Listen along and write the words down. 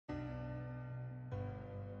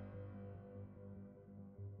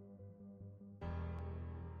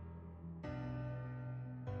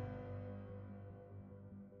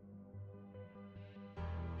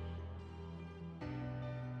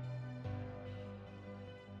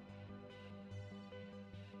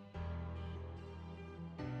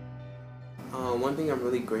One thing I'm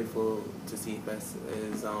really grateful to CFS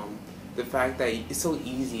is the fact that it's so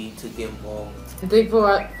easy to get involved. I'm thankful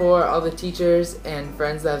for all the teachers and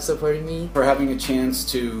friends that have supported me. For having a chance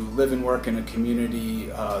to live and work in a community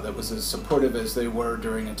that was as supportive as they were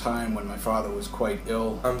during a time when my father was quite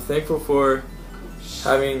ill. I'm thankful for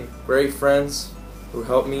having great friends who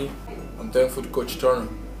helped me. I'm thankful to Coach Turner.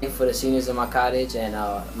 For the seniors in my cottage and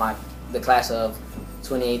the class of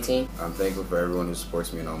 2018. I'm thankful for everyone who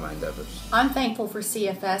supports me in all my endeavors. I'm thankful for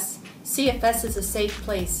CFS. CFS is a safe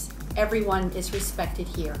place. Everyone is respected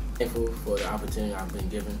here. Thankful for the opportunity I've been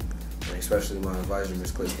given, And especially my advisor,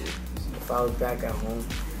 Ms. Clifton. If I was back at home,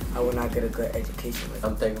 I would not get a good education.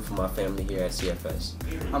 I'm thankful for my family here at CFS.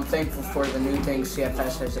 I'm thankful for the new things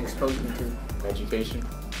CFS has exposed me to. Education.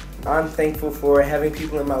 I'm thankful for having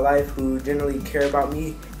people in my life who generally care about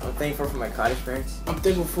me. I'm thankful for my cottage parents. I'm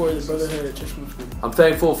thankful for the brotherhood at Church School. I'm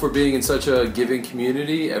thankful for being in such a giving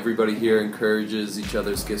community. Everybody here encourages each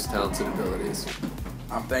other's gifts, talents, and abilities.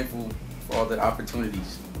 I'm thankful for all the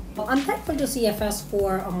opportunities. I'm thankful to CFS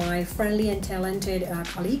for my friendly and talented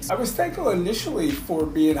colleagues. I was thankful initially for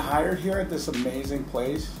being hired here at this amazing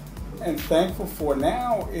place, and thankful for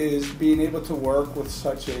now is being able to work with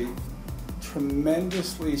such a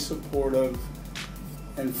tremendously supportive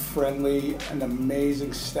and friendly and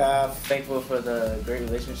amazing staff. Thankful for the great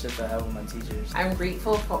relationships I have with my teachers. I'm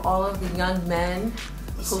grateful for all of the young men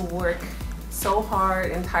who work so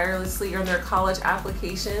hard and tirelessly on their college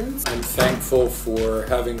applications. I'm thankful for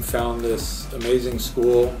having found this amazing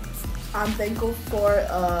school. I'm thankful for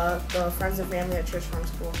the friends and family at Church Farm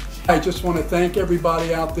School. I just want to thank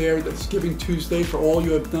everybody out there that's Giving Tuesday for all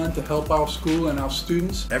you have done to help our school and our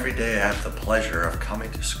students. Every day I have the pleasure of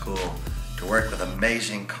coming to school to work with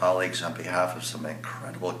amazing colleagues on behalf of some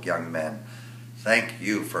incredible young men. Thank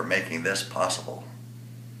you for making this possible.